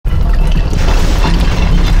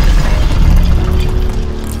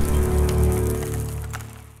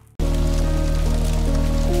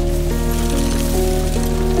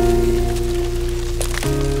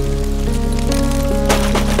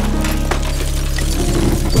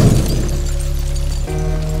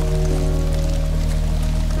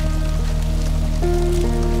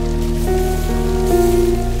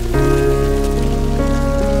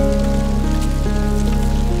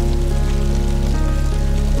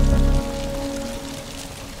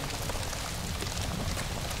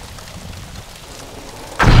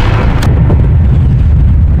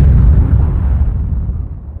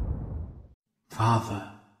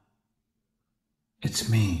It's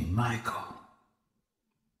me, Michael.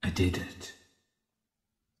 I did it.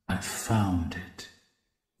 I found it.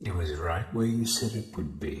 It was right where you said it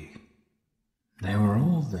would be. They were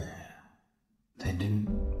all there. They didn't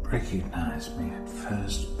recognize me at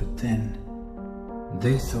first, but then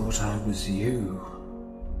they thought I was you.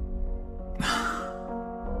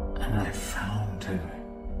 And I found her.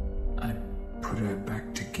 I put her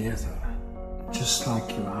back together, just like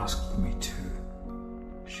you asked me to.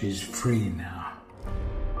 She's free now.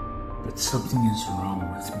 But something is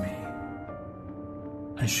wrong with me.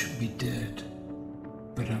 I should be dead,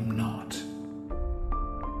 but I'm not.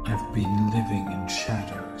 I've been living in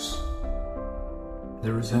shadows.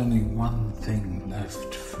 There is only one thing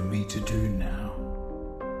left for me to do now.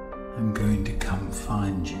 I'm going to come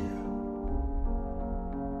find you.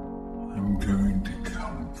 I'm going to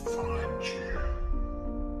come find you.